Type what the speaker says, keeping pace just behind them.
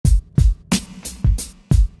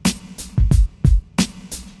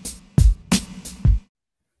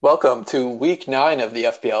Welcome to week 9 of the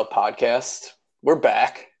FPL podcast. We're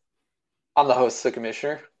back. I'm the host, the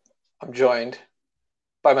commissioner. I'm joined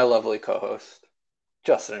by my lovely co-host,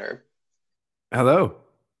 Justin Herb. Hello.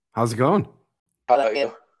 How's it going? How about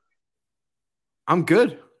you? I'm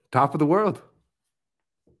good. Top of the world.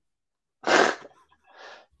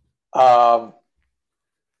 um,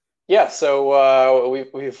 yeah, so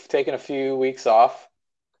we've taken a few weeks off,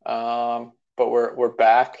 but we're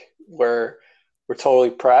back. We're totally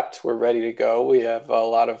prepped. We're ready to go. We have a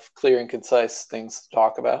lot of clear and concise things to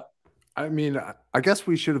talk about. I guess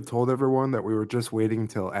we should have told everyone that we were just waiting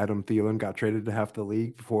until Adam Thielen got traded to half the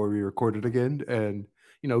league before we recorded again. And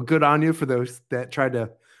good on you for those that tried to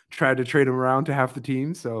trade him around to half the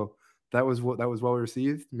team. So that was well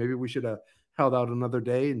received. Maybe we should have held out another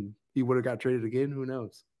day and he would have got traded again. Who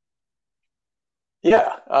knows?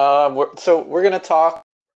 Yeah. We're gonna talk.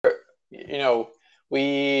 You know,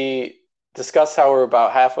 we discussed how we're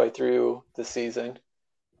about halfway through the season.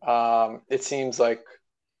 It seems like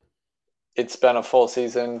it's been a full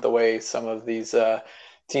season the way some of these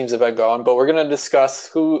teams have been going, but we're going to discuss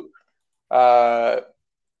uh,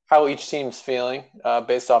 how each team's feeling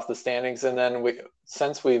based off the standings, and then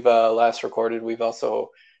since we've last recorded, we've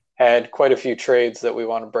also had quite a few trades that we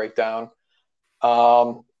want to break down.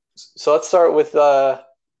 So let's start with the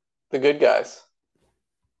good guys.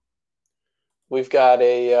 We've got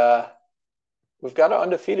we've got an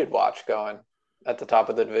undefeated watch going at the top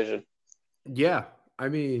of the division. Yeah. I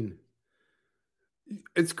mean,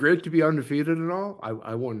 it's great to be undefeated and all.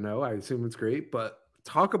 I won't know. I assume it's great, but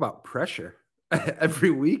talk about pressure every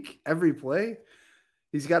week, every play.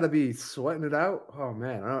 He's got to be sweating it out. Oh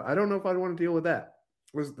man, I don't know if I'd want to deal with that.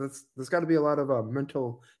 There's got to be a lot of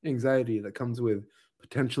mental anxiety that comes with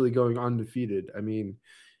potentially going undefeated. I mean,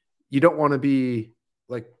 you don't want to be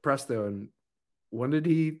like Presto. And when did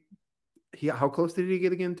he? How close did he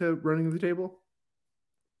get again to running the table?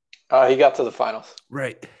 He got to the finals.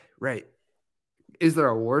 Right, right. Is there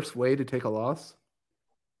a worse way to take a loss?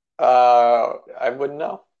 I wouldn't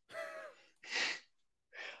know.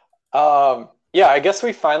 Yeah, I guess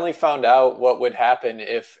we finally found out what would happen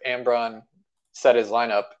if Ambron set his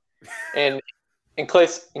lineup. And in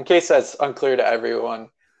case that's unclear to everyone,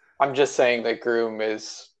 I'm just saying that Groom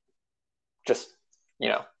is just, you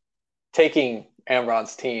know, taking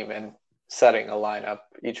Ambron's team and setting a lineup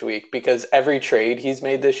each week because every trade he's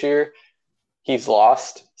made this year, he's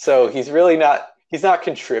lost. So he's not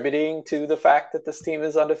contributing to the fact that this team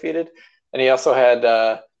is undefeated. And he also had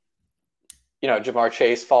Jamar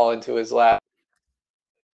Chase fall into his lap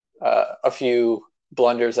a few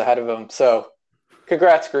blunders ahead of him. So,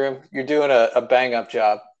 congrats, Groom. You're doing a bang up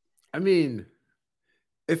job. I mean,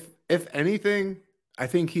 if anything, I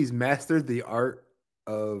think he's mastered the art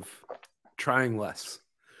of trying less.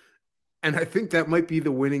 And I think that might be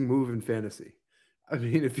the winning move in fantasy. I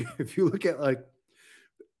mean, if you look at like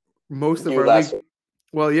most of You our last. league,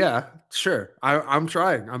 well, yeah, sure. I'm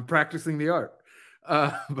trying. I'm practicing the art.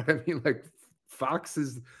 But I mean, like Fox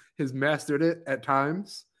has mastered it at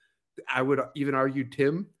times. I would even argue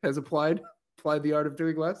Tim has applied the art of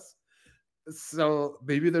doing less. So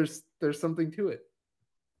maybe there's something to it.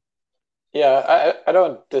 Yeah, I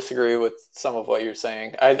don't disagree with some of what you're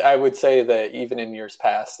saying. I would say that even in years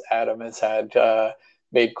past, Adam has had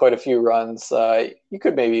made quite a few runs. You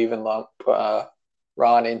could maybe even lump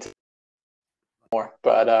Ron into more,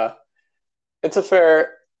 but it's a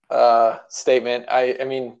fair statement. I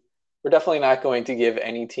mean, we're definitely not going to give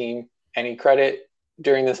any team any credit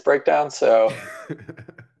during this breakdown. So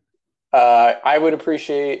I would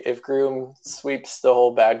appreciate if Groom sweeps the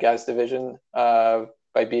whole bad guys division by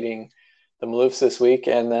beating the Maloofs this week,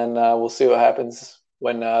 and then we'll see what happens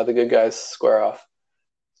when the good guys square off.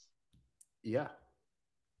 Yeah,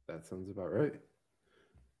 that sounds about right.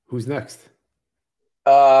 Who's next?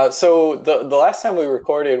 So the last time we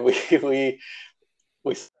recorded, we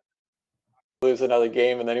lose another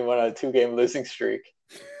game, and then he went on a 2-game losing streak.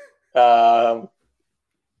 Um,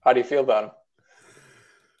 how do you feel about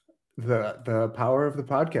him? The power of the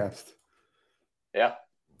podcast. Yeah.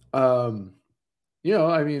 Um,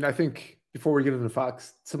 I mean, I think before we get into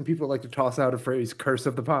Fox, some people like to toss out a phrase "curse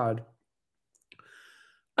of the pod."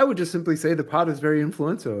 I would just simply say the pod is very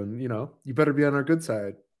influential, and you better be on our good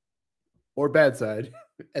side or bad side,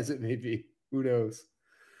 as it may be. Who knows?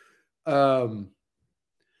 Um,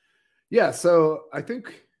 yeah. So I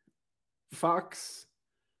think Fox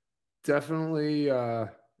definitely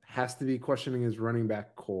has to be questioning his running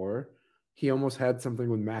back core. He almost had something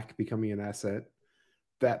with Mac becoming an asset.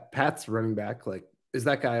 That Pat's running back, like, is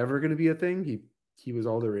that guy ever going to be a thing? He was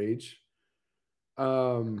all the rage.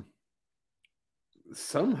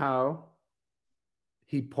 Somehow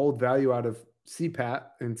he pulled value out of CPAT,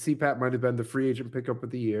 and CPAT might have been the free agent pickup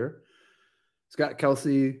of the year. Scott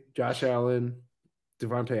Kelsey, Josh Allen,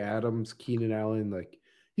 Devontae Adams, Keenan Allen. Like,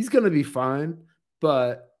 he's going to be fine,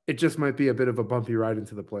 but it just might be a bit of a bumpy ride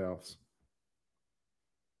into the playoffs.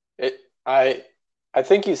 I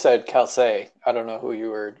think you said Kelsey. I don't know who you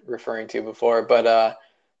were referring to before, but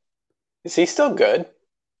is he still good?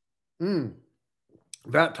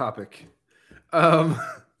 That topic. I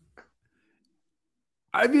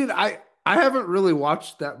mean, I haven't really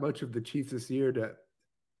watched that much of the Chiefs this year to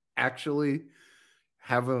actually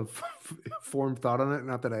have a formed thought on it.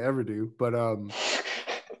 Not that I ever do, but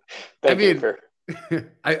Thank you for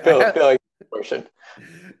I feel like portion.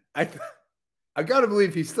 I gotta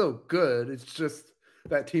believe he's still good. It's just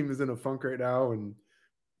that team is in a funk right now, and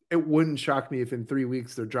it wouldn't shock me if in 3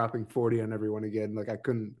 weeks they're dropping 40 on everyone again. Like, I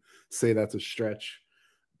couldn't say that's a stretch.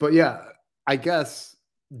 But yeah, I guess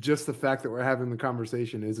just the fact that we're having the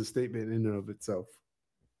conversation is a statement in and of itself.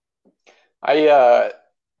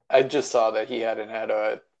 I just saw that he hadn't had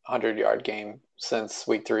a 100-yard game since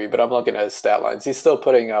week 3, but I'm looking at his stat lines. He's still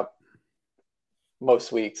putting up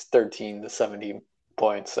most weeks 13 to 17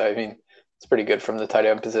 points. I mean, it's pretty good from the tight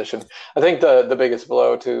end position. I think the biggest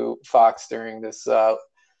blow to Fox during this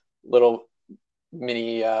little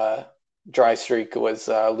mini dry streak was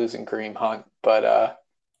losing Kareem Hunt. But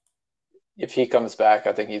if he comes back,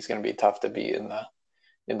 I think he's going to be tough to beat in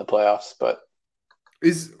the playoffs. But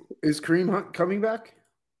is Kareem Hunt coming back?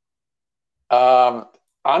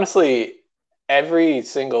 Honestly, every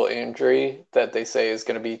single injury that they say is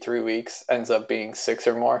going to be 3 weeks ends up being 6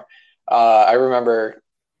 or more. I remember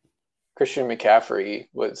Christian McCaffrey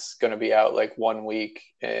was going to be out like 1 week,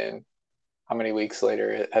 and how many weeks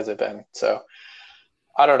later has it been? So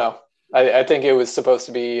I don't know. I think it was supposed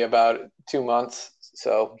to be about 2 months,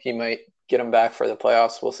 so he might get him back for the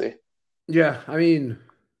playoffs. We'll see. Yeah, I mean,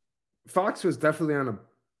 Fox was definitely on a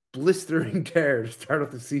blistering tear to start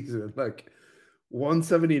off the season. Like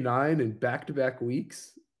 179 in back-to-back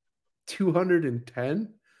weeks,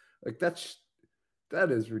 210. Like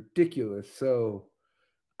that is ridiculous. So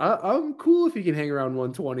I'm cool if he can hang around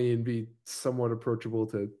 120 and be somewhat approachable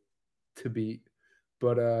to beat.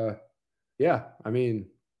 But yeah, I mean,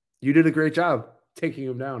 you did a great job taking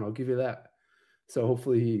him down. I'll give you that. So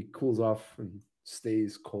hopefully he cools off and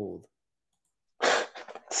stays cold.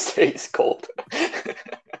 Stays cold.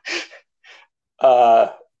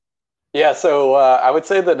 Yeah, so I would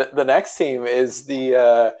say that the next team is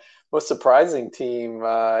the most surprising team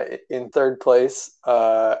in third place,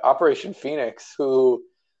 Operation Phoenix, who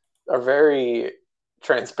are very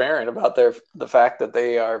transparent about the fact that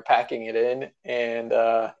they are packing it in and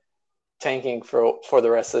tanking for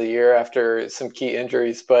the rest of the year after some key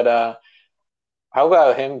injuries. But how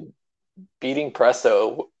about him beating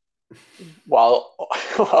Presto while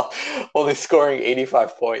only scoring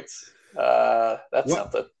 85 points? That's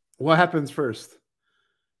something. What happens first?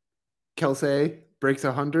 Kelsey breaks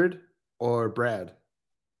 100 or Brad?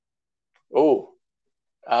 Oh,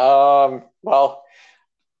 well,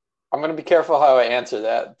 I'm going to be careful how I answer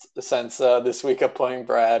that since this week I'm playing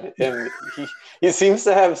Brad, and he seems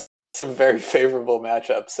to have some very favorable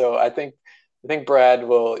matchups. So I think Brad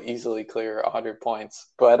will easily clear 100 points,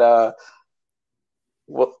 but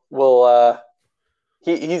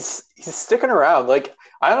he's sticking around. Like,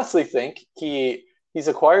 I honestly think he's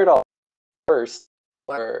acquired all first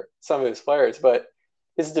for some of his players, but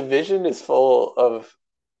his division is full of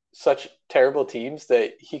such terrible teams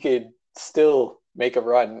that he could still make a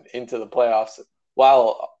run into the playoffs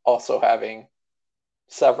while also having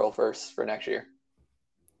several firsts for next year.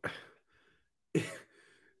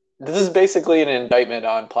 This is basically an indictment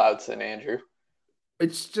on Plowson, Andrew.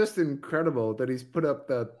 It's just incredible that he's put up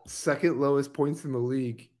the second lowest points in the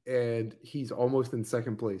league and he's almost in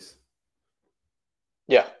second place.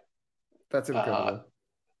 Yeah. That's incredible.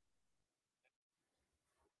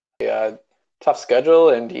 Yeah, tough schedule,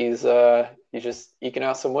 and he's just eking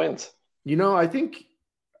out some wins. You know, I think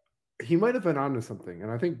he might have been onto something,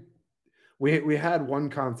 and I think we had one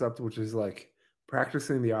concept which is like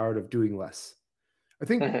practicing the art of doing less. I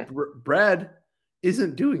think Brad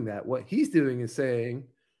isn't doing that. What he's doing is saying,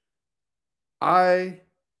 I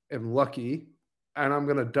am lucky, and I'm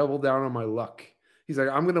going to double down on my luck. He's like,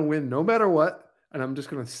 I'm going to win no matter what, and I'm just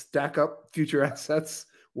going to stack up future assets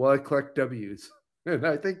while I collect W's. And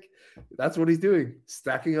I think that's what he's doing,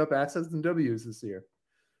 stacking up assets and W's this year.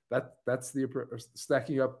 That's the approach,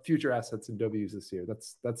 stacking up future assets and W's this year.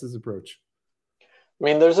 That's his approach. I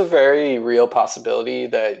mean, there's a very real possibility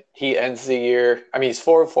that he ends the year. I mean, he's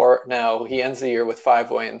 4-4 now. He ends the year with 5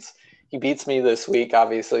 wins. He beats me this week,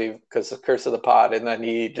 obviously, because of Curse of the Pod, and then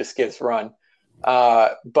he just gets run.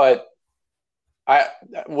 But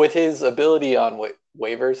with his ability on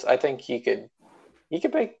waivers, I think he could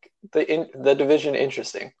make the division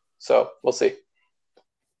interesting. So we'll see.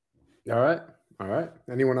 All right.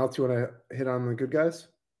 Anyone else you want to hit on the good guys?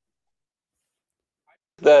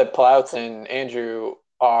 The Plouts and Andrew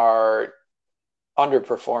are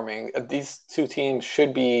underperforming. These two teams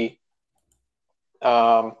should be,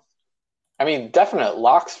 definite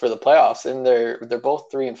locks for the playoffs, and they're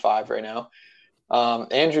both 3-5 right now.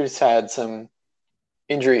 Andrew's had some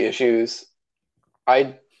injury issues.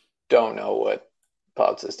 I don't know what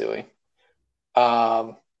Plouts is doing.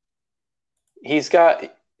 He's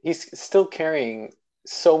still carrying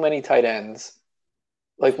so many tight ends.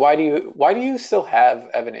 Like, why do you still have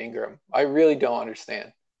Evan Ingram? I really don't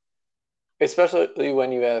understand. Especially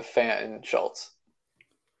when you have Fant and Schultz.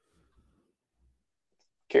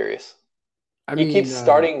 Curious. You keep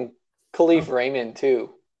starting Khalif Raymond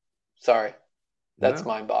too. Sorry. That's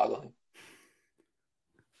mind-boggling.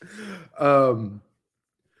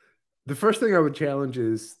 The first thing I would challenge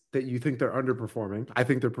is that you think they're underperforming. I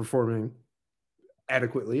think they're performing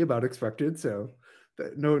adequately, about expected. So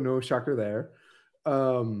no shocker there.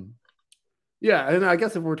 Yeah, and I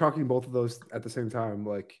guess if we're talking both of those at the same time,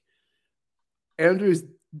 like Andrews,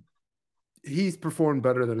 he's performed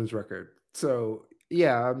better than his record. So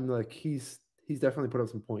yeah, I'm like he's definitely put up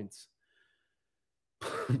some points.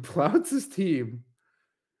 Plouts' team,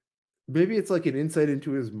 maybe it's like an insight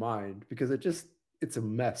into his mind because it's a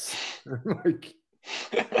mess. Like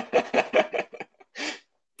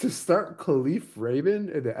to start Khalif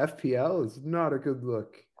Raymond in the FPL is not a good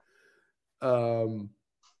look.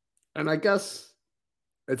 And I guess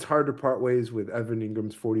it's hard to part ways with Evan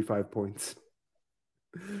Ingram's 45 points.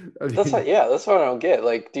 That's what I don't get.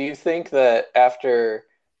 Like, do you think that after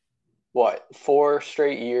 4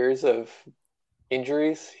 straight years of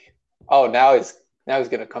injuries, now he's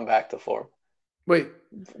gonna come back to form? Wait,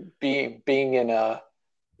 being in a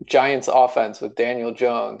Giants offense with Daniel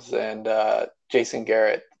Jones and Jason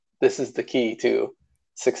Garrett, this is the key to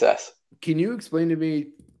success. Can you explain to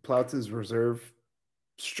me Plouts' reserve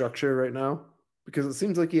structure right now? Because it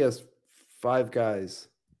seems like he has 5 guys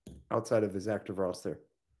outside of his active roster.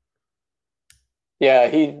 Yeah,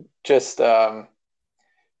 he just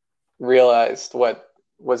realized what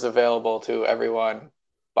was available to everyone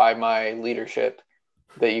by my leadership,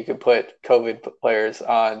 that you could put COVID players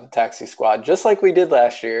on taxi squad, just like we did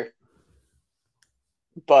last year.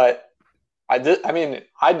 But I did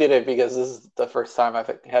it because this is the first time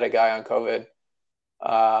I've had a guy on COVID.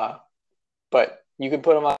 But you can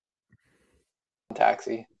put him on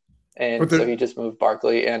taxi. And so he just moved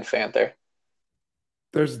Barkley and Fant there.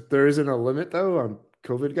 There isn't a limit though on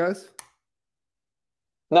COVID guys?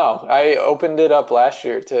 No, I opened it up last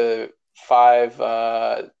year to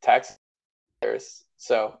 5 taxi players.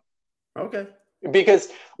 So okay. Because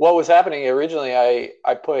what was happening originally, I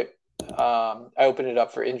opened it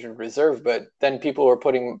up for injured reserve, but then people were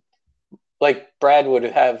putting, like Brad would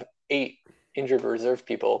have 8 injured reserve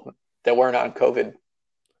people that weren't on COVID.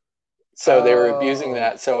 So they were abusing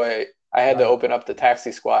that. So I had to open up the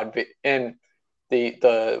taxi squad, and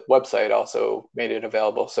the website also made it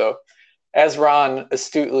available. So as Ron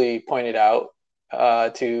astutely pointed out,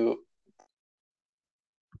 to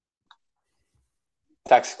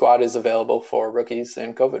taxi squad is available for rookies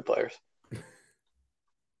and COVID players,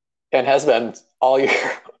 and has been all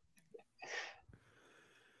year.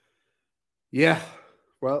 Yeah.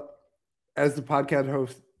 Well, as the podcast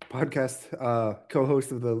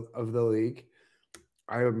co-host of the league,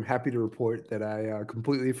 I am happy to report that I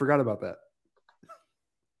completely forgot about that.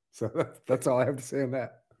 So that's all I have to say on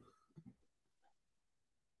that.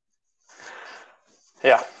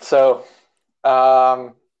 Yeah. So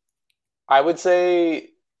I would say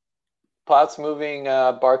Plouts moving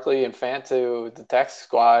Barkley and Fant to the taxi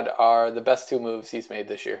squad are the best 2 moves he's made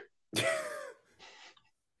this year.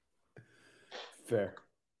 Fair.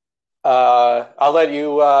 I'll let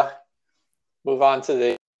you move on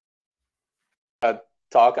to the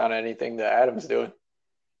talk on anything that Adam's doing.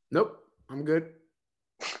 Nope, I'm good.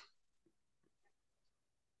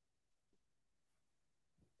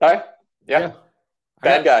 All right. Yeah.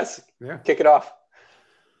 Bad guys. Yeah. Kick it off.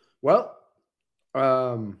 Well,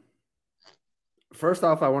 first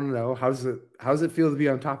off, I want to know how's it feel to be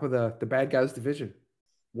on top of the bad guys division?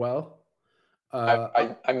 Well,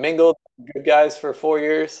 I mingled good guys for 4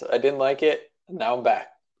 years. I didn't like it. And now I'm back.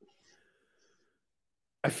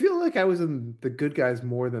 I feel like I was in the good guys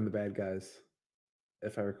more than the bad guys,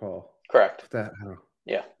 if I recall. Correct. I don't know.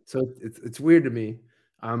 Yeah. So it's weird to me.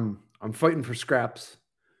 I'm fighting for scraps,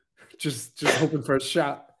 just hoping for a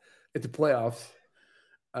shot at the playoffs.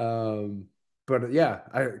 But But yeah,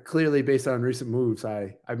 I clearly based on recent moves,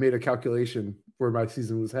 I made a calculation where my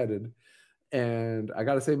season was headed, and I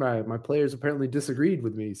got to say my players apparently disagreed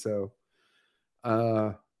with me. So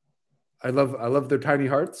uh, I love their tiny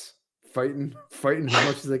hearts fighting as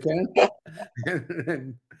much as they can,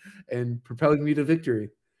 and propelling me to victory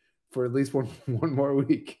for at least one more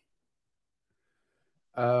week.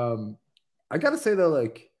 I gotta say though,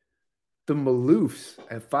 like the Maloofs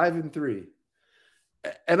at 5-3,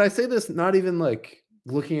 and I say this not even like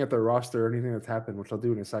looking at their roster or anything that's happened, which I'll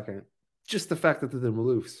do in a second. Just the fact that they're the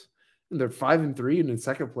Maloofs and they're 5-3 and in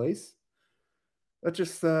second place, that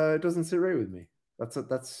just it doesn't sit right with me.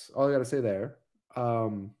 That's all I gotta say there.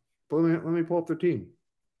 But let me pull up their team.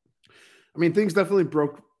 I mean, things definitely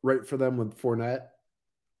broke right for them with Fournette.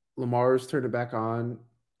 Lamar's turned it back on.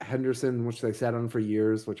 Henderson, which they sat on for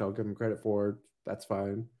years, which I'll give them credit for. That's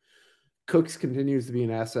fine. Cooks continues to be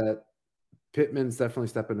an asset. Pittman's definitely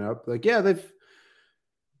stepping up. Like, yeah, they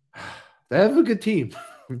have a good team.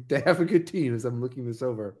 They have a good team as I'm looking this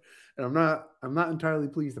over. And I'm not entirely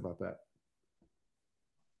pleased about that.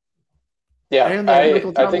 Yeah, And they have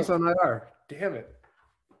Michael I Thomas think on IR. Damn it.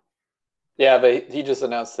 yeah, but he just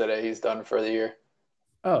announced today he's done for the year.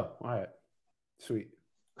 Oh, all right. Sweet.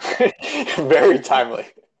 Very timely.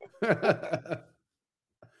 Michael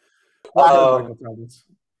Thomas.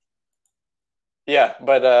 Yeah,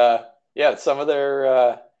 but yeah, some of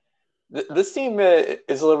their this team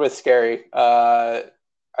is a little bit scary. I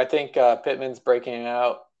think Pittman's breaking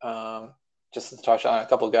out. Just to touch on a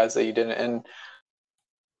couple of guys that you didn't, and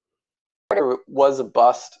was a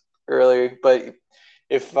bust earlier. But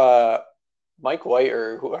if Mike White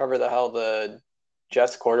or whoever the hell the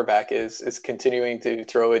Jets quarterback is continuing to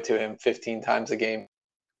throw it to him 15 times a game,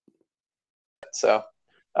 so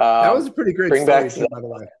that was a pretty great bring story, back too, by the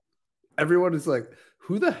way. Everyone is like,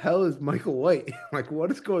 who the hell is Michael White? Like,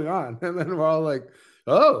 what is going on? And then we're all like,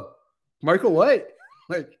 oh, Michael White.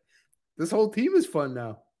 Like, this whole team is fun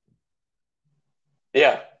now.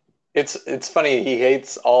 Yeah, it's funny. He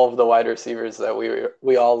hates all of the wide receivers that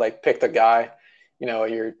we all like picked a guy,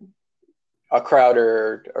 you're a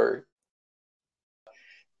Crowder or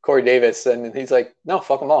Corey Davis, and he's like, no,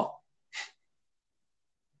 fuck them all.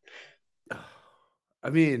 I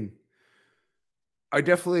mean, I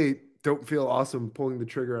definitely don't feel awesome pulling the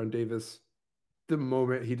trigger on Davis the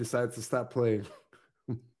moment he decides to stop playing.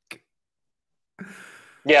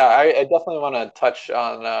 Yeah, I definitely want to touch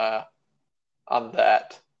on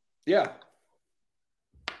that. Yeah.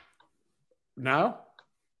 Now?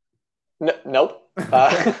 Nope.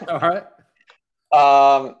 All right.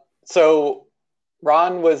 So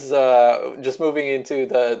Ron was just moving into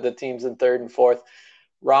the teams in third and fourth.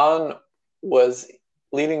 Ron was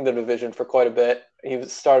leading the division for quite a bit. He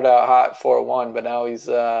started out hot 4-1, but now he's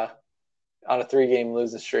on a 3-game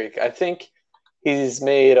losing streak. I think he's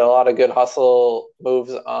made a lot of good hustle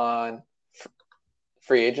moves on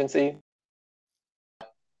free agency.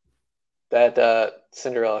 That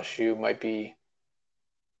Cinderella shoe might be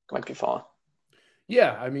falling.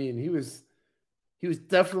 Yeah, I mean, he was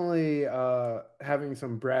definitely having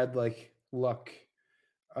some Brad like luck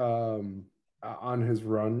on his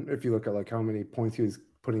run. If you look at like how many points he was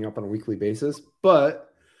putting up on a weekly basis,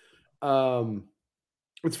 but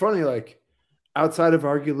it's funny, like outside of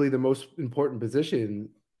arguably the most important position,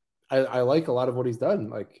 I like a lot of what he's done.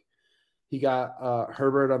 Like he got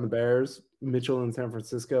Herbert on the Bears, Mitchell in San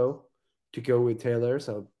Francisco to go with Taylor,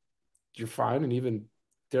 so you're fine. And even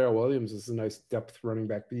Darrell Williams is a nice depth running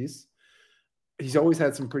back piece. He's always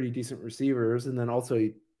had some pretty decent receivers, and then also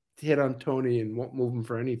he hit on Tony and won't move him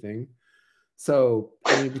for anything. So,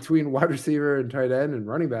 I mean, between wide receiver and tight end and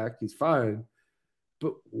running back, he's fine.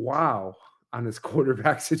 But wow, on his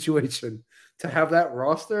quarterback situation, to have that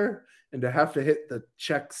roster and to have to hit the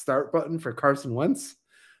check start button for Carson Wentz,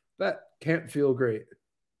 that can't feel great.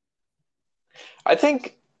 I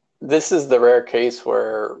think this is the rare case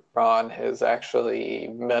where Ron has actually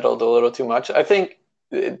meddled a little too much. I think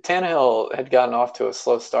Tannehill had gotten off to a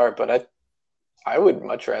slow start, but I would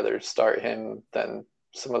much rather start him than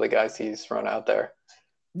some of the guys he's run out there.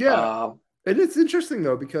 Yeah. And it's interesting,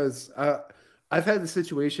 though, because I've had the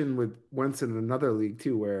situation with Wentz in another league,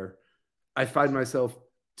 too, where I find myself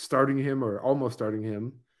starting him or almost starting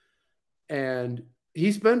him, and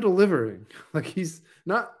he's been delivering. Like, he's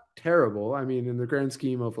not terrible. I mean, in the grand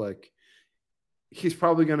scheme of, like, he's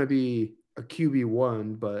probably going to be a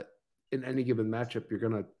QB1, but in any given matchup, you're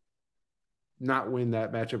going to not win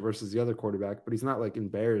that matchup versus the other quarterback, but he's not, like,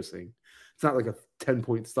 embarrassing. It's not like a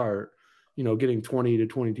 10-point start, getting 20 to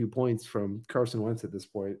 22 points from Carson Wentz at this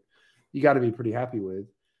point. You got to be pretty happy with.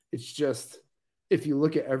 It's just, if you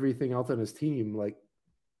look at everything else on his team, like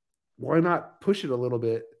why not push it a little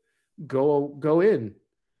bit? Go in,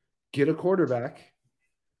 get a quarterback,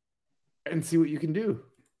 and see what you can do.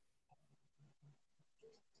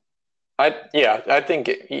 I think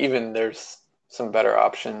even there's some better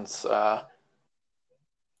options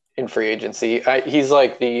in free agency. He's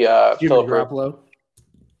like the Jimmy Garoppolo.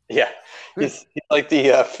 Yeah, he's like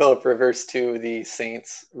the Philip Rivers to the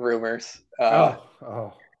Saints rumors.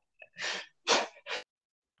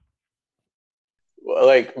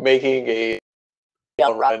 Like making a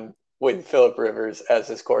run with Philip Rivers as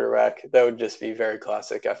his quarterback. That would just be very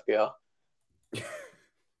classic FPL.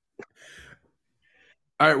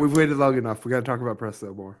 All right, we've waited long enough. We got to talk about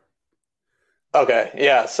Presto more. Okay,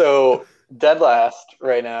 yeah. So dead last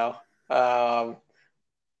right now, 2-6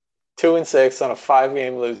 on a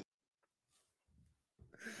 5-game losing.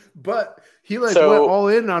 But he went all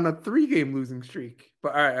in on a 3-game losing streak.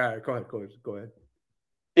 But all right, go ahead.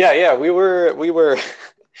 Yeah. We were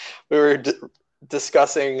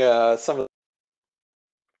discussing some of the,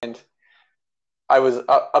 and I was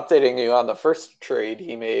updating you on the first trade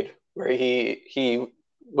he made, where he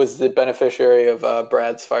was the beneficiary of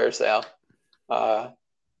Brad's fire sale,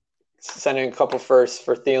 sending a couple firsts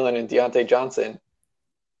for Thielen and Deontay Johnson,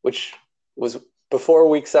 which was before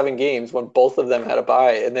Week 7 games when both of them had a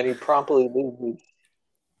bye, and then he promptly moved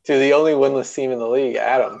to the only winless team in the league,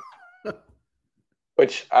 Adam,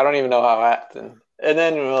 which I don't even know how it happened. And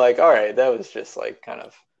then we're like, all right, that was just like kind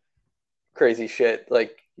of crazy shit.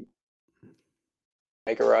 Like,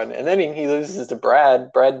 make a run, and then he loses to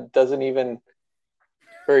Brad. Brad doesn't even,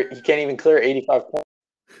 or he can't even clear 85 points.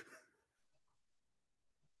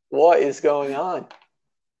 What is going on?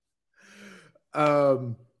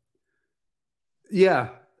 Yeah,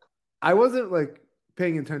 I wasn't like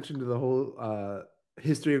paying attention to the whole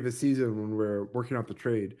history of the season when we're working out the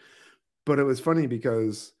trade, but it was funny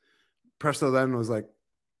because Presto then was like,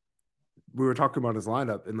 we were talking about his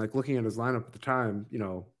lineup and like looking at his lineup at the time, you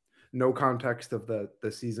know, no context of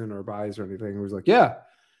the season or buys or anything. It was like, yeah,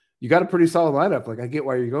 you got a pretty solid lineup. Like, I get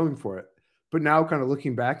why you're going for it. But now kind of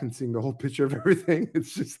looking back and seeing the whole picture of everything,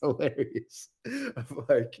 it's just hilarious.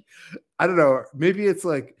 Like, I don't know, maybe it's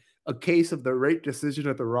like a case of the right decision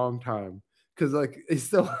at the wrong time. Because like he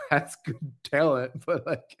still has good talent, but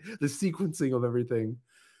like the sequencing of everything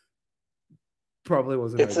probably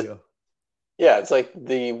wasn't ideal. It's like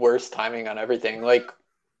the worst timing on everything. Like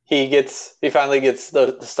he finally gets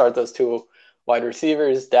to start those two wide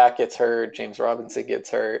receivers. Dak gets hurt. James Robinson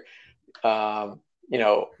gets hurt. Odell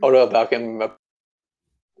Beckham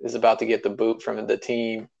is about to get the boot from the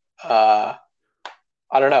team. I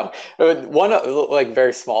don't know. One like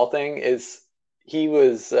very small thing is he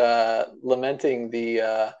was lamenting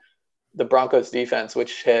the Broncos defense,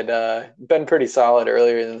 which had been pretty solid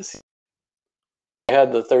earlier in the season. They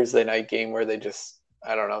had the Thursday night game where they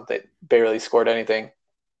they barely scored anything.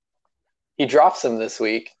 He drops them this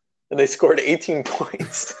week, and they scored 18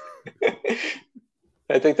 points.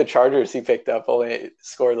 I think the Chargers he picked up only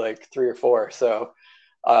scored like 3 or 4. So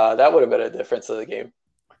that would have been a difference of the game.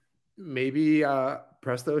 Maybe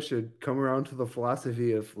Presto should come around to the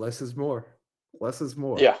philosophy of less is more. Less is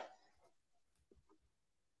more. Yeah.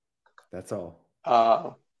 That's all.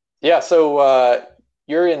 So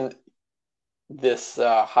you're in this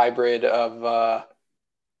hybrid of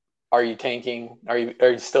are you tanking? Are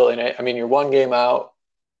you still in it? I mean, you're 1 game out,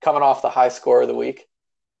 coming off the high score of the week.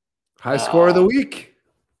 High score of the week.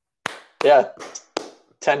 Yeah,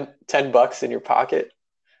 $10 in your pocket.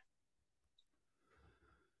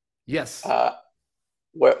 Yes.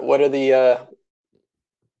 What are the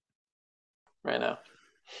right now?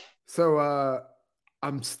 So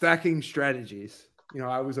I'm stacking strategies. You know,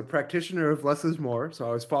 I was a practitioner of less is more, so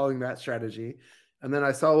I was following that strategy. And then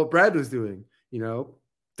I saw what Brad was doing, you know,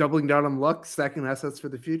 doubling down on luck, stacking assets for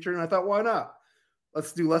the future. And I thought, why not?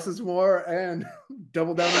 Let's do less is more and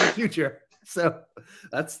double down on the future. So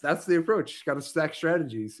that's the approach. Got to stack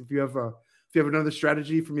strategies. If you have another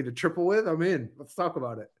strategy for me to triple with, I'm in. Let's talk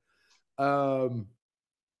about it.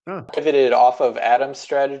 Pivoted off of Adam's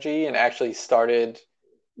strategy and actually started,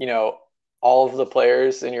 all of the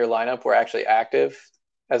players in your lineup were actually active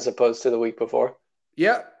as opposed to the week before.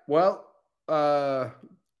 Yeah. Well,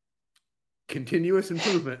 continuous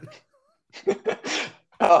improvement.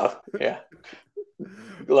 Oh, yeah.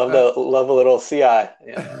 Love a little CI.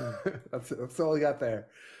 Yeah. That's all we got there.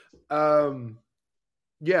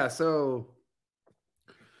 Yeah, so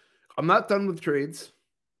I'm not done with trades.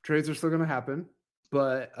 Trades are still going to happen,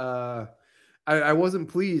 but I wasn't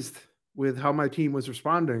pleased with how my team was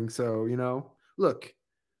responding. So, look,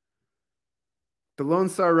 the Lone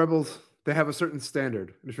Star Rebels, they have a certain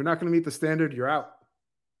standard. And if you're not going to meet the standard, you're out.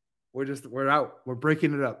 we're out. We're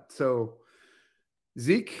breaking it up. So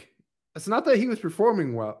Zeke, it's not that he was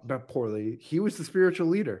performing well, but poorly. He was the spiritual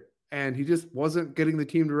leader, and he just wasn't getting the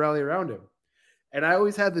team to rally around him. And I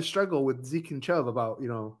always had this struggle with Zeke and Chubb about,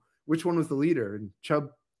 which one was the leader. And Chubb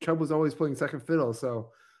was always playing second fiddle. So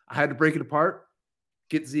I had to break it apart,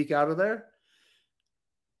 get Zeke out of there.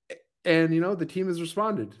 And, the team has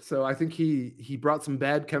responded. So I think he brought some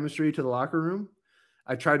bad chemistry to the locker room.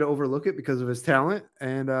 I tried to overlook it because of his talent.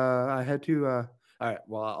 And I had to, all right,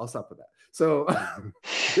 well, I'll stop with that. So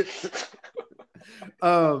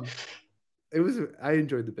I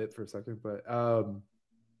enjoyed the bit for a second, but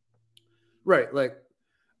right, like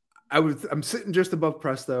I'm sitting just above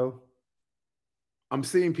Presto. I'm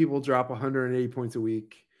seeing people drop 180 points a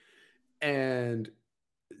week, and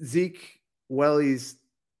Zeke, well, he's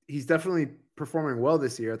definitely performing well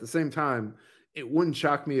this year. At the same time, it wouldn't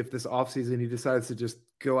shock me if this offseason he decides to just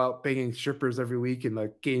go out banging strippers every week and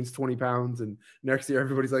like gains 20 pounds. And next year,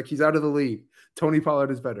 everybody's like, he's out of the league. Tony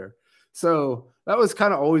Pollard is better. So that was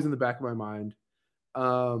kind of always in the back of my mind.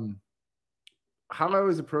 How I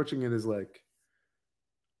was approaching it is like,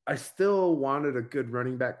 I still wanted a good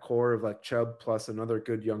running back core of like Chubb plus another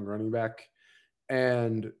good young running back.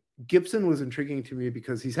 And Gibson was intriguing to me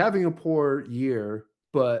because he's having a poor year,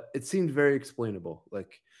 but it seemed very explainable.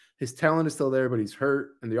 Like his talent is still there, but he's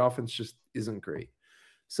hurt and the offense just isn't great.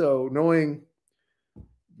 So knowing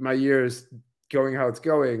my year is going how it's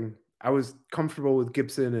going, I was comfortable with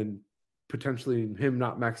Gibson and potentially him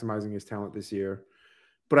not maximizing his talent this year,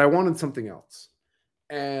 but I wanted something else.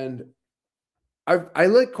 And I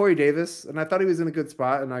like Corey Davis, and I thought he was in a good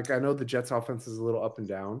spot. And like I know the Jets offense is a little up and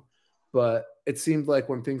down, but it seemed like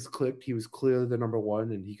when things clicked, he was clearly the number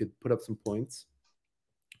one and he could put up some points.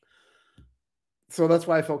 So that's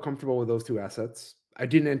why I felt comfortable with those two assets. I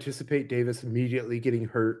didn't anticipate Davis immediately getting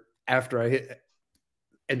hurt after I hit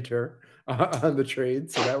enter on the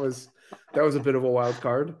trade. So that was a bit of a wild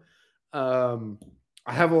card. I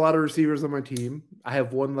have a lot of receivers on my team. I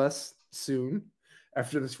have one less soon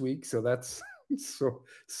after this week. So that's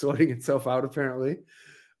sorting itself out apparently.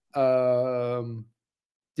 Yeah,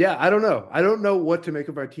 I don't know. I don't know what to make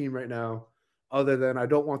of my team right now other than I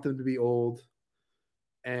don't want them to be old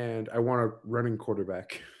and I want a running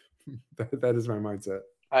quarterback. that is my mindset.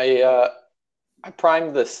 I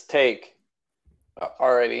primed this take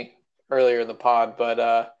already earlier in the pod, but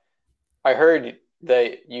I heard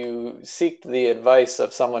that you seeked the advice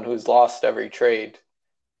of someone who's lost every trade,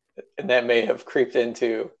 and that may have creeped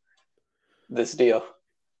into this deal.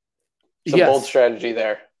 Some bold strategy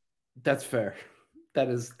there. That's fair. That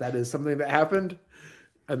is something that happened,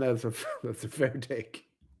 and that's a fair take.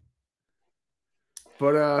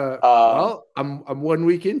 But well, I'm 1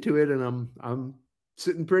 week into it, and I'm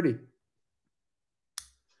sitting pretty.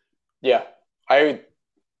 Yeah, I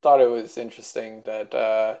thought it was interesting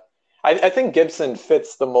that I think Gibson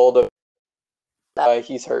fits the mold of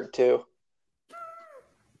he's hurt too.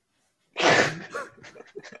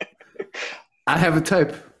 I have a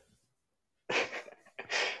type.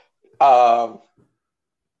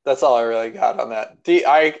 That's all I really got on that.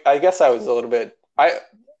 I guess I was a little bit.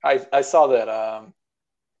 I saw that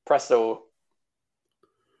Presto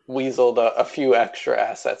weaseled a few extra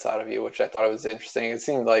assets out of you, which I thought was interesting. It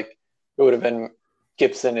seemed like it would have been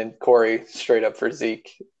Gibson and Corey straight up for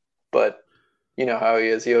Zeke, but you know how he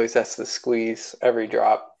is. He always has to squeeze every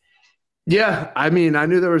drop. Yeah, I mean, I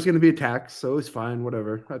knew there was going to be a tax, so it was fine.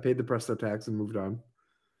 Whatever. I paid the Presto tax and moved on.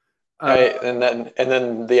 Right, and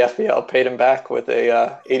then the FPL paid him back with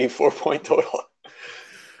a 84-point total.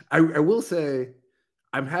 I will say,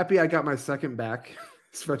 I'm happy I got my second back,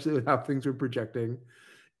 especially with how things were projecting.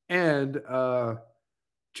 And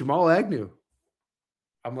Jamal Agnew,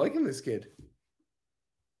 I'm liking this kid.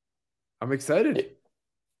 I'm excited.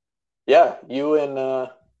 Yeah, you and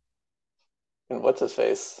what's his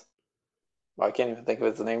face? Well, I can't even think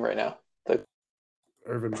of his name right now.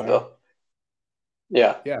 Urban Meyer.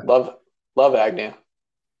 Yeah. Love Agnew.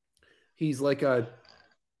 He's like a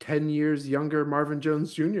 10 years younger Marvin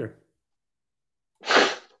Jones Jr.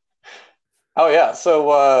 Oh yeah,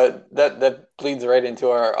 so that bleeds right into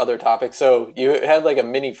our other topic. So you had like a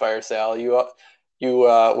mini fire sale. You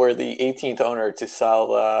were the 18th owner to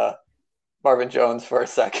sell Marvin Jones for a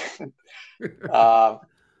second.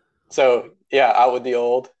 So yeah, out with the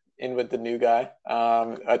old, in with the new guy.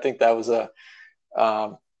 I think that was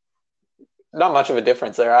not much of a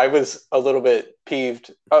difference there. I was a little bit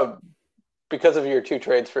peeved because of your two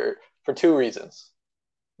trades for two reasons.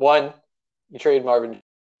 One, you traded Marvin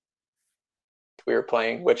we were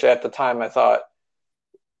playing, which at the time I thought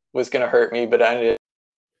was going to hurt me, but I ended up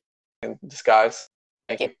in disguise.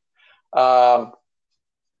 Thank you.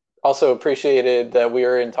 also appreciated that we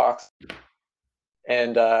were in talks,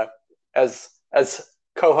 and as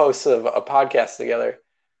co-hosts of a podcast together,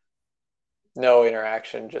 no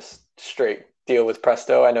interaction, just straight deal with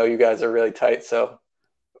Presto. I know you guys are really tight, so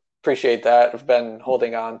appreciate that. I've been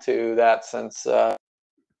holding on to that since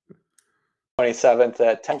 27th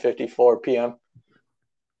at 10:54 p.m.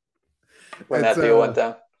 when It's that deal went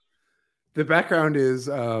down. The background is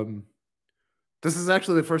this is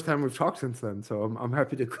actually the first time we've talked since then, so I'm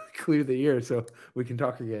happy to clear the year so we can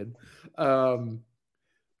talk again.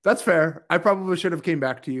 That's fair. I probably should have came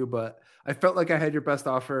back to you, but I felt like I had your best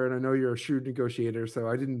offer, and I know you're a shrewd negotiator, so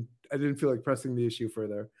I didn't feel like pressing the issue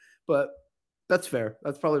further. But that's fair.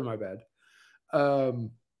 That's probably my bad.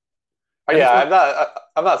 I'm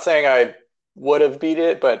not saying I would have beat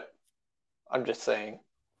it, but I'm just saying.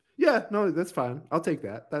 Yeah, no, that's fine. I'll take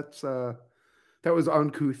that. That was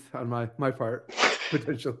uncouth on my part,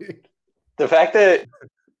 potentially. The fact that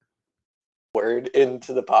word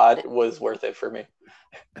into the pod was worth it for me.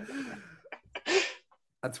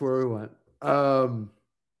 That's where we went.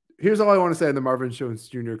 Here's all I want to say in the Marvin Jones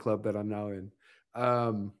Jr. club that I'm now in.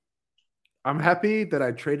 I'm happy that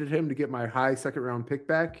I traded him to get my high second round pick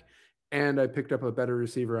back, and I picked up a better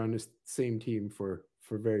receiver on this same team for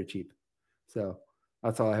very cheap. So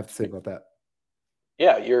that's all I have to say about that.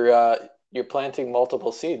 Yeah, you're planting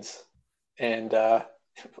multiple seeds, and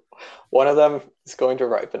one of them is going to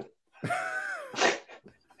ripen.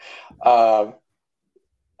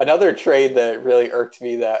 Another trade that really irked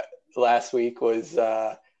me that last week was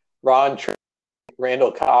Ron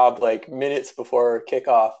Randall Cobb like minutes before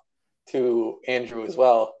kickoff to Andrew as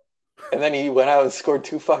well. And then he went out and scored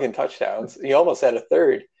 2 fucking touchdowns. He almost had a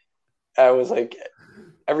third. I was like,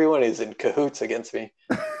 everyone is in cahoots against me.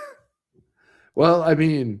 Well, I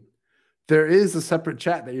mean, there is a separate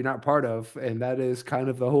chat that you're not part of, and that is kind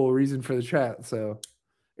of the whole reason for the chat. So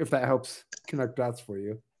if that helps connect dots for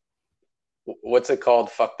you. What's it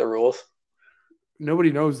called? Fuck the rules?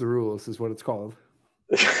 Nobody knows the rules is what it's called.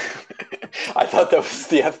 I thought that was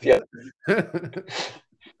the FBI.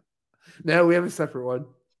 No, we have a separate one.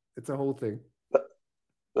 It's a whole thing.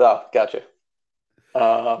 Oh, gotcha.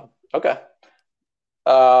 Okay.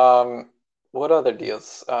 What other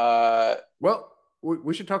deals? Well,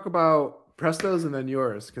 we should talk about Presto's and then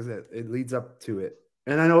yours because it leads up to it.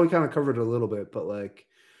 And I know we kind of covered it a little bit, but like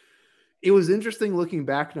it was interesting looking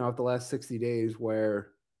back now at the last 60 days where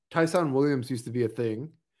Tyson Williams used to be a thing.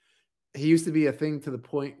 He used to be a thing to the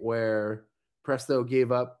point where Presto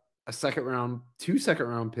gave up a two second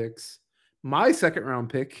round picks, my second round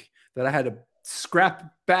pick that I had to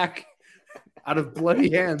scrap back out of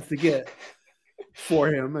bloody hands to get for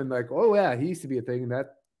him. And like, oh yeah, he used to be a thing.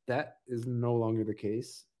 That is no longer the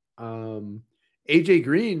case. AJ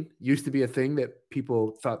Green used to be a thing that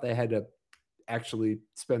people thought they had to actually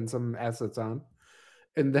spend some assets on.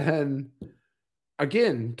 And then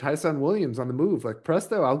again, Tyson Williams on the move. Like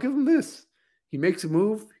Presto, I'll give him this. He makes a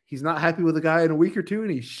move. He's not happy with a guy in a week or two,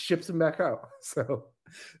 and he ships him back out. So,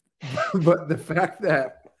 but the fact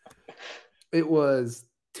that it was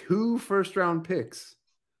 2 first-round picks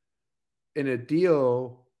in a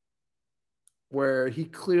deal where he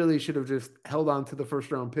clearly should have just held on to the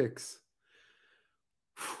first-round picks.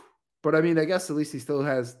 But, I mean, I guess at least he still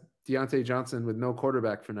has Deontay Johnson with no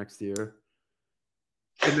quarterback for next year.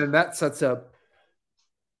 And then that sets up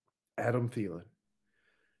Adam Thielen.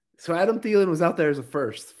 So Adam Thielen was out there as a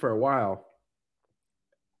first for a while.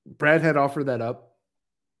 Brad had offered that up.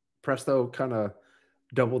 Presto kind of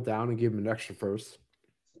doubled down and gave him an extra first.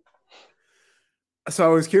 So I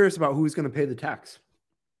was curious about who's going to pay the tax.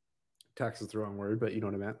 Tax is the wrong word, but you know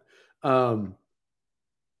what I meant.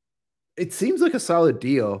 It seems like a solid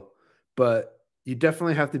deal, but you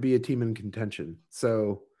definitely have to be a team in contention.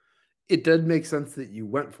 So it did make sense that you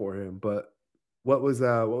went for him, but what was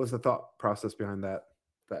the thought process behind that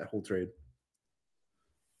whole trade?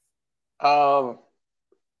 I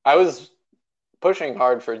was pushing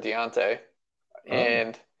hard for Deontay,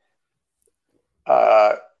 and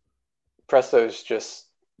Presto's just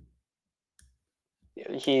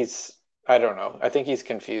I don't know. I think he's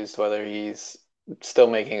confused whether he's still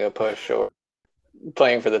making a push or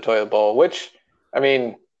playing for the toilet bowl, which, I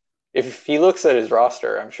mean, if he looks at his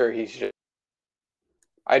roster, I'm sure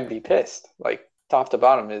I'd be pissed. Like, top to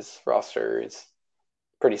bottom, his roster is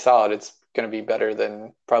pretty solid. It's going to be better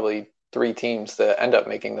than probably 3 teams that end up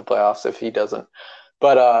making the playoffs if he doesn't.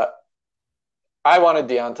 But I wanted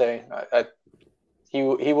Deontay. He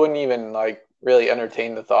wouldn't even like really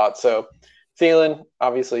entertain the thought. So Thielen,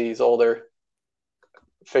 obviously he's older.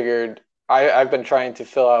 Figured I've been trying to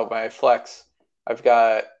fill out my flex. I've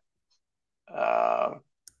got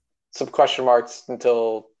some question marks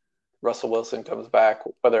until Russell Wilson comes back,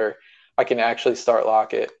 whether I can actually start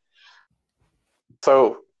Lockett.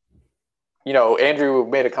 So, Andrew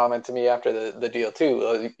made a comment to me after the deal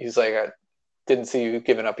too. He's like, I didn't see you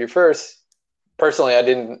giving up your first. Personally, I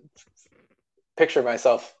didn't picture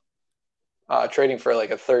myself trading for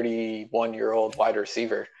like a 31-year-old wide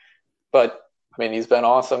receiver. But, I mean, he's been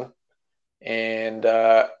awesome. And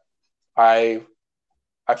I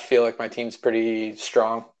feel like my team's pretty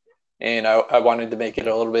strong. And I wanted to make it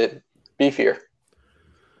a little bit beefier.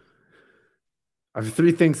 I have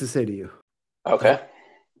 3 things to say to you. Okay.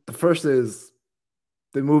 The first is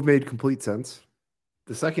the move made complete sense.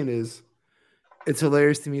 The second is it's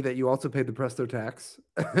hilarious to me that you also paid the Presto tax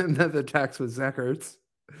and that the tax was Zach Ertz.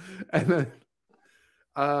 And then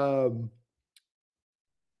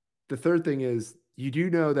the third thing is you do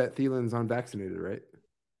know that Thielen's unvaccinated, right?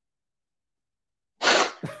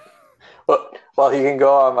 Well, he can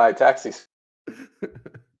go on my taxi.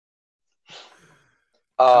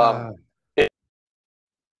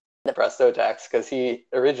 The Presto tax because he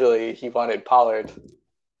originally wanted Pollard.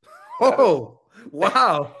 Oh,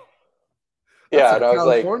 wow. Yeah, and I was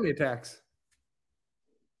California tax.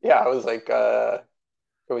 Yeah, I was like, are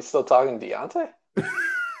we still talking Deontay?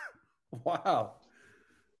 Wow.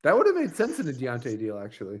 That would have made sense in a Deontay deal,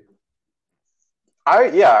 actually.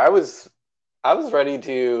 I was ready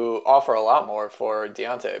to offer a lot more for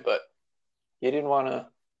Deontay, but he didn't want to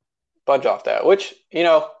budge off that, which,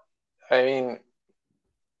 I mean,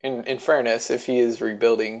 in fairness, if he is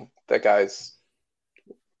rebuilding, that guy's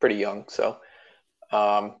pretty young. So,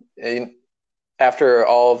 and after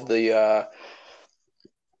all of the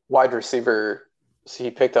wide receiver he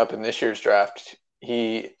picked up in this year's draft,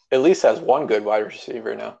 he at least has one good wide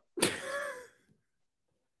receiver now.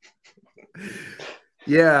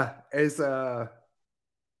 Yeah, as that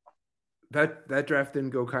draft didn't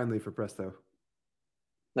go kindly for Presto.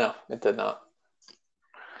 No, it did not.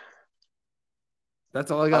 That's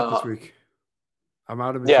all I got this week. I'm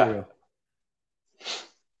out of material.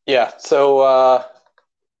 Yeah. So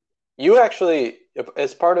you actually,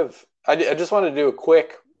 as part of, I just want to do a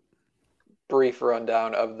quick, brief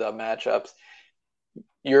rundown of the matchups.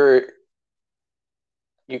 You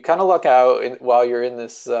kind of luck out while you're in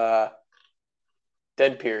this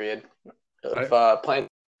dead period of playing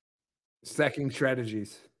stacking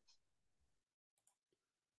strategies.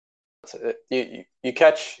 You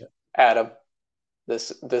catch Adam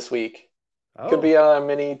this week. Oh. Could be a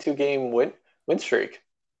mini 2-game win streak.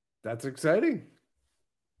 That's exciting.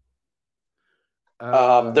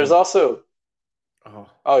 There's also.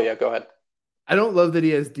 Oh yeah, go ahead. I don't love that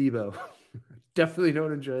he has Debo. Definitely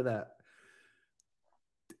don't enjoy that.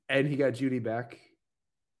 And he got Judy back.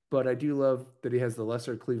 But I do love that he has the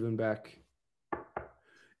lesser Cleveland back.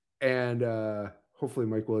 And hopefully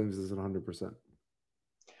Mike Williams isn't 100%.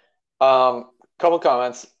 Couple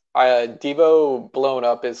comments. Debo blown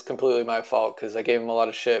up is completely my fault because I gave him a lot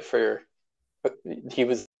of shit for he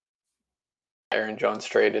was Aaron Jones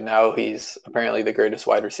trade, and now he's apparently the greatest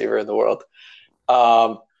wide receiver in the world.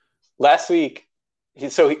 Last week,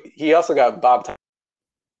 he also got Bob,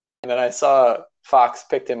 and then I saw Fox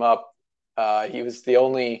picked him up. He was the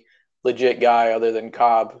only legit guy other than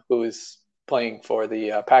Cobb who was playing for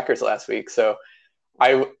the Packers last week. So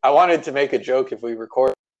I wanted to make a joke if we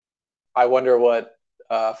record. I wonder what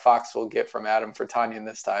Fox will get from Adam for Tanyan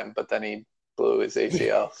this time, but then he blew his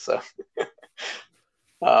ACL. So,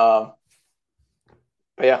 but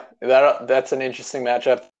yeah, that's an interesting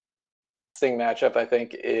matchup. I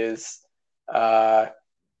think is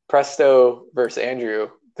Presto versus Andrew.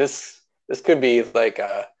 This could be like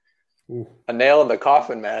a nail in the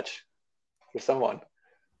coffin match for someone.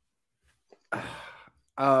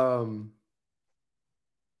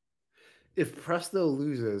 If Presto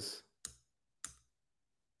loses,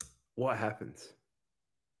 what happens?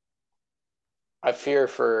 I fear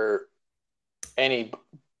for any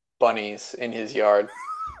bunnies in his yard.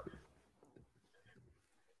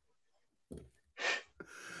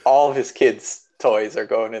 All of his kids' toys are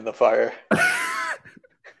going in the fire.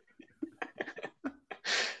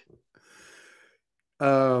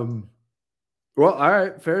 Well, all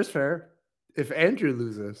right, fair is fair. If Andrew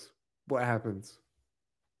loses, what happens?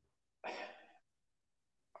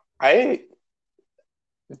 I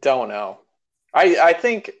don't know. I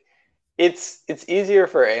think it's easier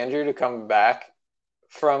for Andrew to come back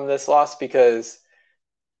from this loss because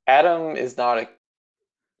Adam is not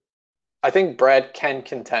I think Brad can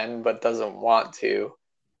contend but doesn't want to.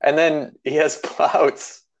 And then he has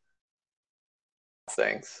Plouts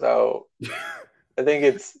thing. So I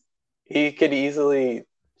think he could easily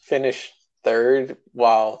finish third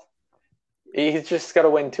while he's just got to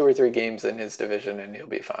win 2 or 3 games in his division and he'll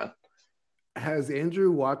be fine. Has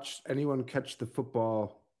Andrew watched anyone catch the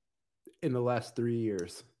football in the last 3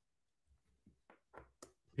 years?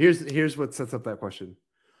 Here's what sets up that question.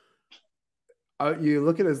 You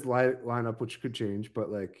look at his lineup, which could change,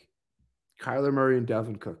 but like Kyler Murray and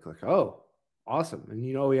Dalvin Cook, like, oh, awesome. And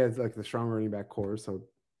he has like the strong running back core, so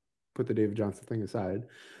put the David Johnson thing aside.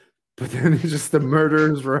 But then it's just the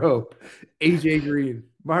murderer's row. AJ Green,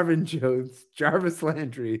 Marvin Jones, Jarvis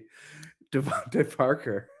Landry, Devontae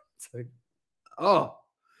Parker. It's like, oh.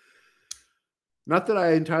 Not that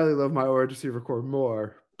I entirely love my wide receiver core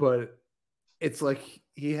more, but it's like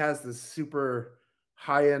he has this super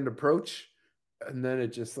high-end approach, and then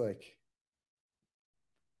it just like,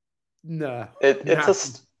 nah.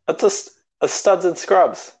 It's a studs and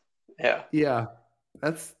scrubs. Yeah. Yeah,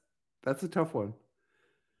 that's a tough one.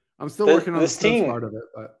 I'm still working on the studs part of it,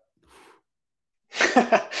 but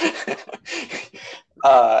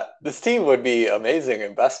this team would be amazing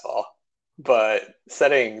in best ball, but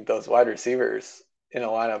setting those wide receivers in a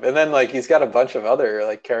lineup, and then like he's got a bunch of other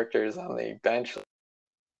like characters on the bench, like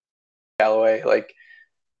Galloway, like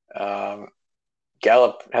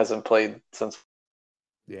Gallup hasn't played since.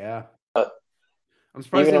 Yeah, but I'm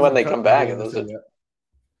surprised even when they come back, and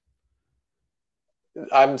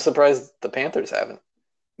I'm surprised the Panthers haven't.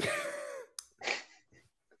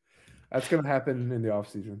 That's gonna happen in the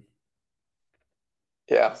offseason.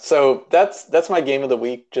 Yeah, so that's my game of the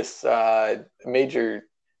week. Just major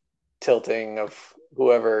tilting of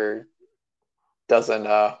whoever doesn't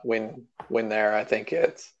win there. I think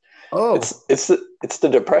it's the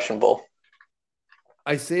Depression Bowl.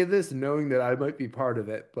 I say this knowing that I might be part of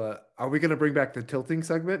it, but are we going to bring back the tilting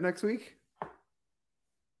segment next week?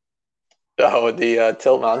 Oh, the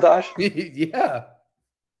tilt montage? Yeah.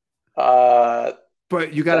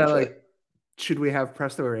 But you got to like, should we have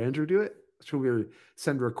Presto or Andrew do it? Should we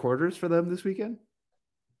send recorders for them this weekend?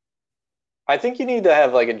 I think you need to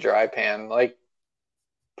have like a dry pan. Like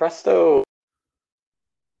Presto,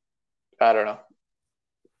 I don't know.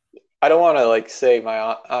 I don't want to like say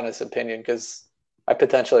my honest opinion because I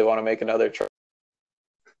potentially want to make another try.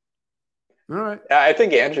 All right. I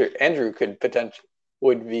think Andrew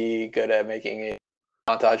would be good at making a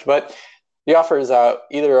montage, but the offer is out.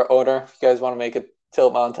 Either owner, if you guys want to make a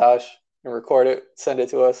tilt montage and record it, send it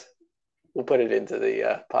to us. We'll put it into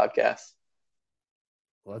the podcast.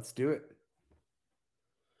 Let's do it.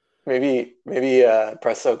 Maybe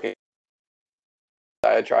Presto can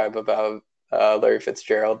diatribe about Larry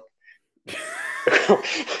Fitzgerald.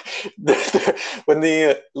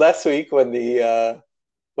 Last week when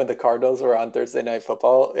the Cardinals were on Thursday Night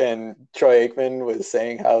Football and Troy Aikman was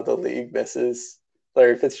saying how the league misses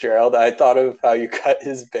Larry Fitzgerald, I thought of how you cut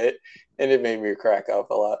his bit and it made me crack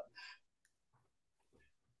up a lot.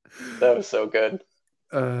 That was so good.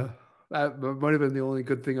 That might have been the only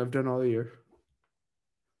good thing I've done all year.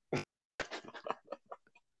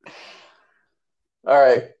 All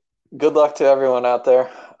right. Good luck to everyone out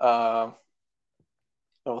there. And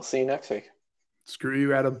we'll see you next week. Screw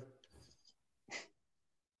you, Adam.